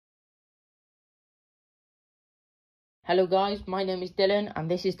Hello guys, my name is Dylan and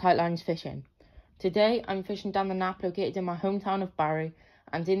this is Tight Lines Fishing. Today I'm fishing down the Knapp located in my hometown of Barry,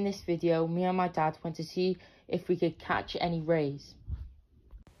 and in this video me and my dad went to see if we could catch any rays.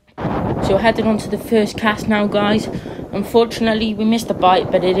 So headed on to the first cast now guys. Unfortunately we missed the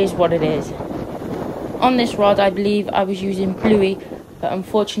bite, but it is what it is. On this rod I believe I was using bluey, but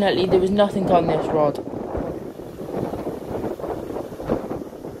unfortunately there was nothing on this rod.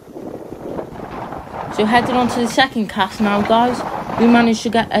 So headed on to the second cast now guys. We managed to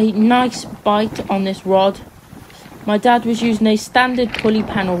get a nice bite on this rod. My dad was using a standard pulley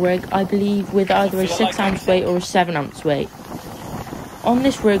panel rig, I believe, with either a 6-ounce weight or a 7-ounce weight. On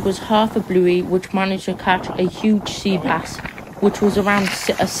this rig was half a bluey, which managed to catch a huge sea bass, which was around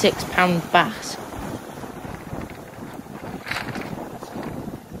a 6-pound bass.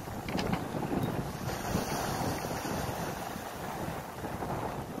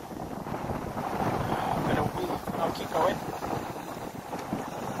 I'll keep going.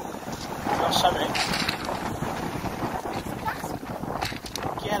 Got something.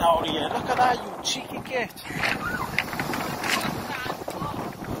 Get out of here. Look at that, you cheeky git.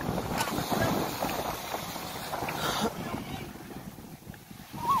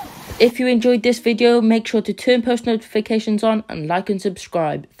 If you enjoyed this video, make sure to turn post notifications on and like and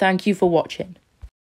subscribe. Thank you for watching.